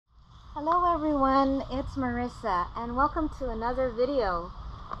Hello everyone, it's Marissa and welcome to another video.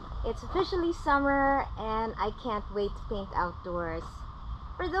 It's officially summer and I can't wait to paint outdoors.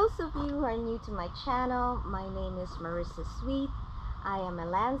 For those of you who are new to my channel, my name is Marissa Sweet. I am a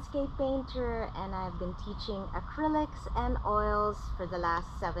landscape painter and I've been teaching acrylics and oils for the last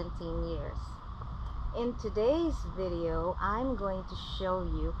 17 years. In today's video, I'm going to show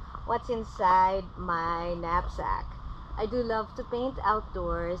you what's inside my knapsack. I do love to paint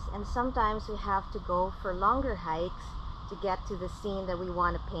outdoors, and sometimes we have to go for longer hikes to get to the scene that we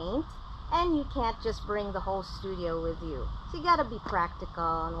want to paint, and you can't just bring the whole studio with you. So you gotta be practical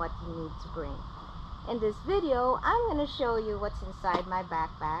on what you need to bring. In this video, I'm going to show you what's inside my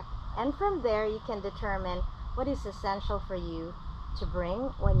backpack, and from there you can determine what is essential for you to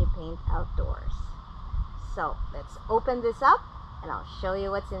bring when you paint outdoors. So let's open this up and I'll show you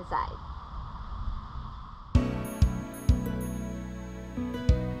what's inside.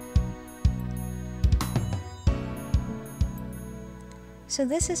 So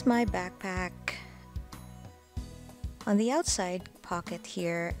this is my backpack. On the outside pocket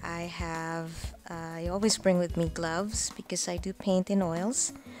here, I always bring with me gloves because I do paint in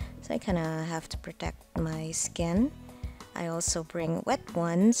oils, so I kind of have to protect my skin. I also bring wet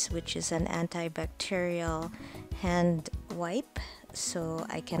ones, which is an antibacterial hand wipe, so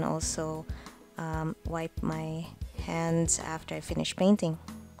I can also wipe my hands after I finish painting.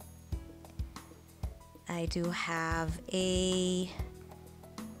 I do have a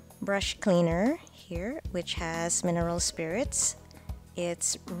brush cleaner here, which has mineral spirits.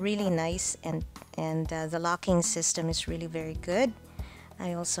 It's really nice, and the locking system is really very good.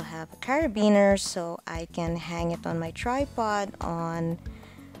 I also have a carabiner so I can hang it on my tripod on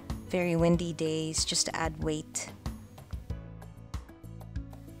very windy days just to add weight.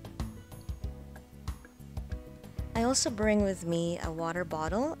 I also bring with me a water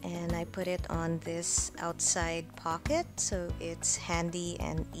bottle, and I put it on this outside pocket so it's handy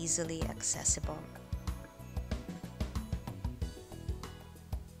and easily accessible.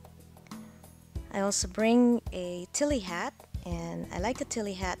 I also bring a tilly hat, and I like a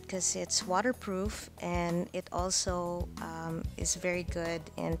tilly hat because it's waterproof and it also is very good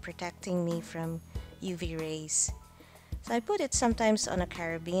in protecting me from UV rays. So I put it sometimes on a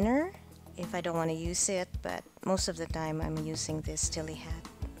carabiner if I don't want to use it, but most of the time I'm using this tilly hat.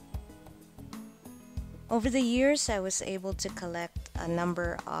 Over the years, I was able to collect a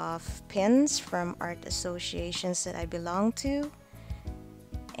number of pins from art associations that I belong to.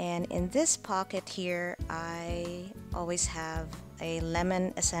 And in this pocket here, I always have a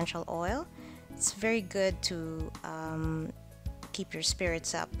lemon essential oil. It's very good to keep your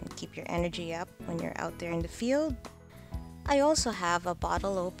spirits up and keep your energy up when you're out there in the field. I also have a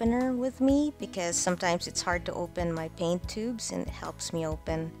bottle opener with me because sometimes it's hard to open my paint tubes, and it helps me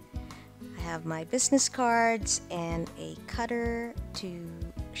open. I have my business cards and a cutter to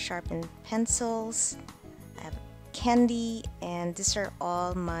sharpen pencils. I have candy, and these are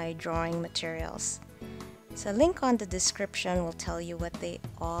all my drawing materials. So a link on the description will tell you what they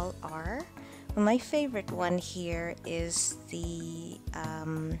all are. My favorite one here is the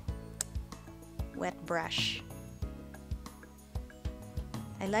wet brush.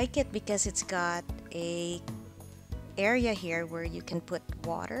 I like it because it's got a area here where you can put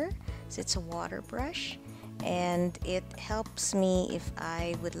water. So it's a water brush, and it helps me if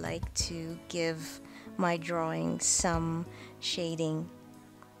I would like to give my drawing some shading.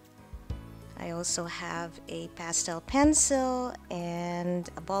 I also have a pastel pencil and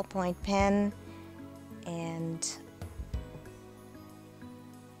a ballpoint pen and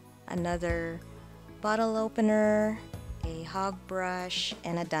another bottle opener, a hog brush,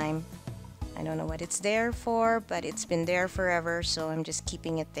 and a dime. I don't know what it's there for, but it's been there forever, so I'm just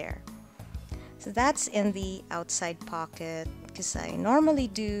keeping it there. So that's in the outside pocket because I normally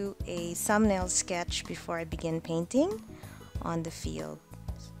do a thumbnail sketch before I begin painting on the field.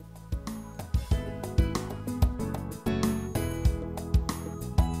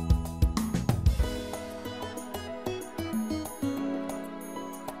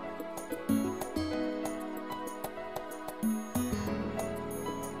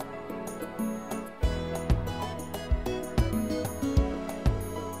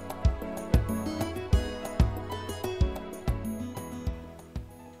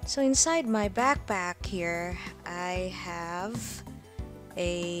 So inside my backpack here, I have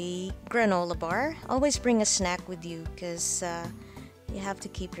a granola bar. Always bring a snack with you because you have to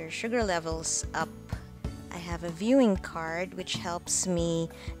keep your sugar levels up. I have a viewing card which helps me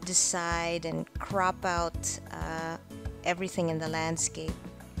decide and crop out everything in the landscape.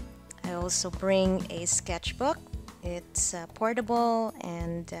 I also bring a sketchbook It's portable,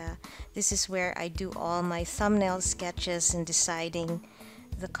 and this is where I do all my thumbnail sketches and deciding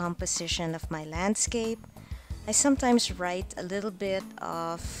the composition of my landscape. I sometimes write a little bit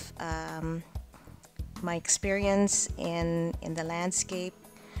of my experience in the landscape,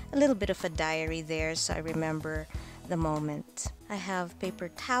 a little bit of a diary there, so I remember the moment. I have paper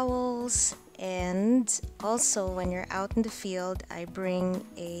towels, and also when you're out in the field, I bring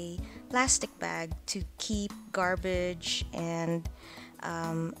a plastic bag to keep garbage and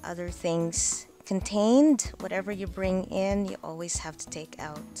other things contained. Whatever you bring in, you always have to take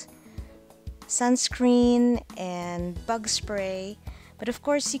out. Sunscreen and bug spray, but of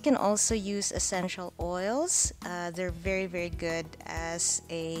course you can also use essential oils. They're very good as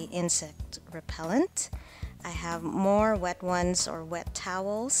a insect repellent. I have more wet ones or wet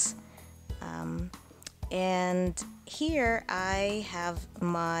towels. And here I have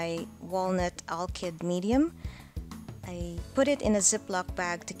my walnut alkyd medium. I put it in a Ziploc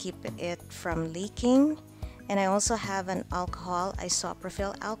bag to keep it from leaking. And I also have an alcohol,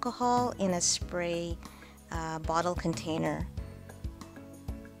 isopropyl alcohol, in a spray bottle container.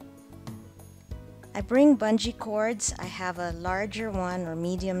 I bring Bungie cords. I have a larger one or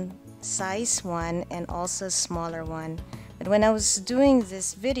medium size one and also a smaller one. But when I was doing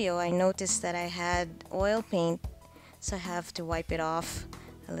this video, I noticed that I had oil paint, so I have to wipe it off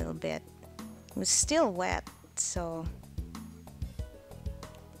a little bit. It was still wet, so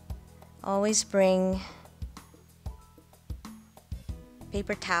always bring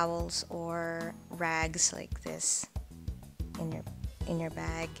paper towels or rags like this in your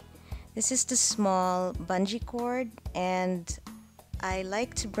bag. This is the small Bungie cord, and I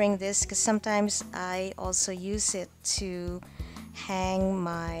like to bring this because sometimes I also use it to hang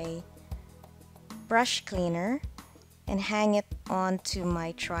my brush cleaner and hang it onto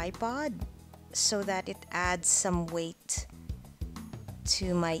my tripod so that it adds some weight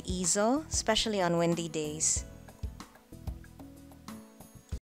to my easel, especially on windy days.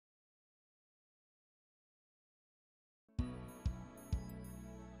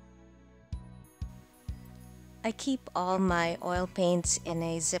 I keep all my oil paints in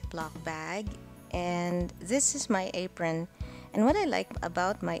a Ziploc bag, and this is my apron. And what I like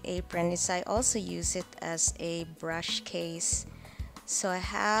about my apron is I also use it as a brush case. So I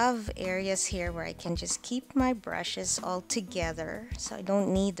have areas here where I can just keep my brushes all together, so I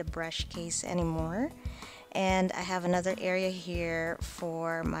don't need the brush case anymore. And I have another area here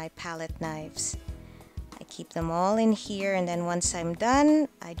for my palette knives. I keep them all in here, and then once I'm done,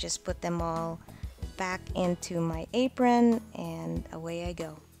 I just put them all back into my apron and away I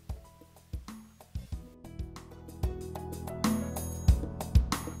go.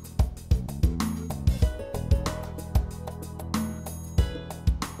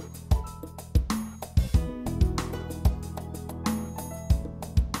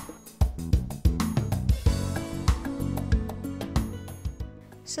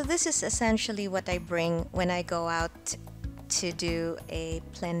 So this is essentially what I bring when I go out to do a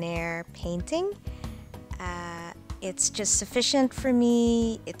plein air painting. It's just sufficient for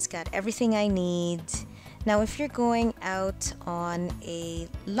me. It's got everything I need. Now if you're going out on a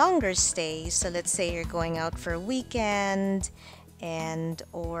longer stay, so let's say you're going out for a weekend,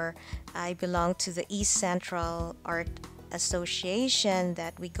 or I belong to the East Central Art Association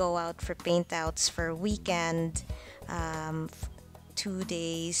that we go out for paint outs for a weekend, 2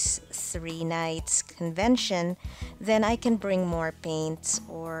 days, 3 nights convention, then I can bring more paints,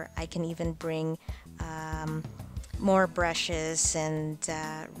 or I can even bring more brushes and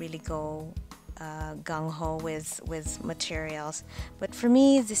really go gung-ho with materials. But for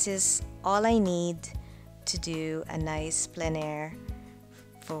me, this is all I need to do a nice plein air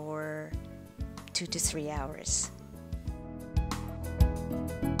for 2 to 3 hours.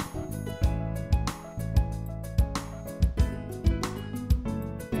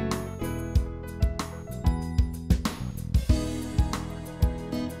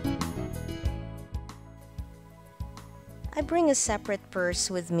 I bring a separate purse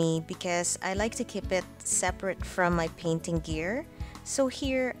with me because I like to keep it separate from my painting gear. So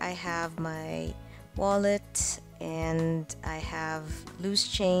here I have my wallet, and I have loose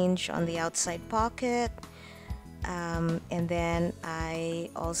change on the outside pocket, and then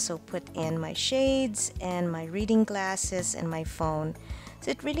I also put in my shades and my reading glasses and my phone. So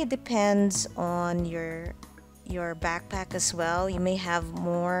it really depends on your backpack as well. You may have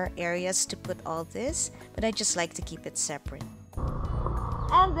more areas to put all this, but I just like to keep it separate.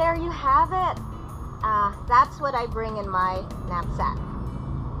 And there you have it. That's what I bring in my knapsack.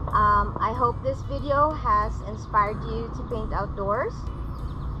 I hope this video has inspired you to paint outdoors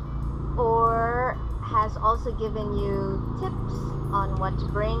or has also given you tips on what to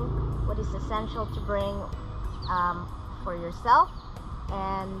bring, what is essential to bring for yourself,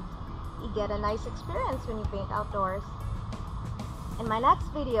 and you get a nice experience when you paint outdoors. In my next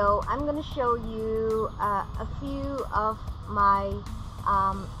video, I'm going to show you a few of my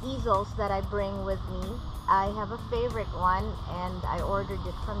easels that I bring with me. I have a favorite one, and I ordered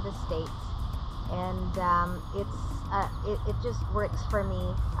it from the States, and it just works for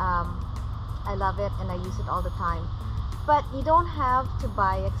me. I love it and I use it all the time. But you don't have to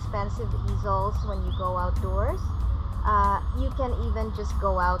buy expensive easels when you go outdoors. You can even just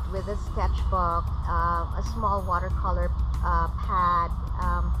go out with a sketchbook, a small watercolor pad,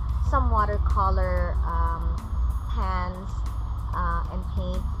 some watercolor pans, and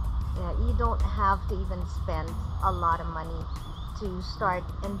paint. You don't have to even spend a lot of money to start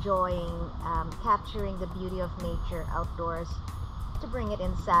enjoying capturing the beauty of nature outdoors, to bring it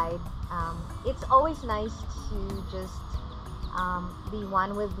inside. It's always nice to just be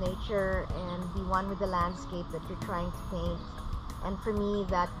one with nature and be one with the landscape that you're trying to paint. And for me,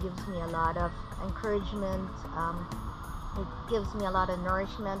 that gives me a lot of encouragement. It gives me a lot of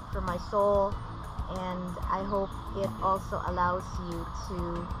nourishment for my soul, and I hope it also allows you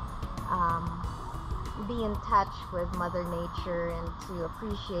to be in touch with Mother Nature and to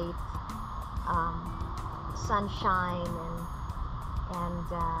appreciate sunshine and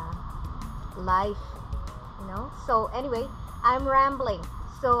life, you know. So anyway, I'm rambling,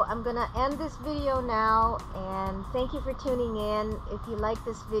 so I'm gonna end this video now, and thank you for tuning in. If you like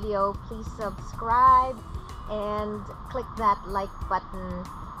this video, please subscribe and click that like button,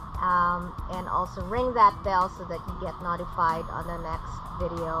 and also ring that bell so that you get notified on the next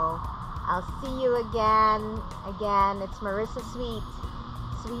video. I'll see you again. It's Marissa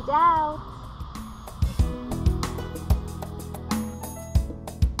Sweet out.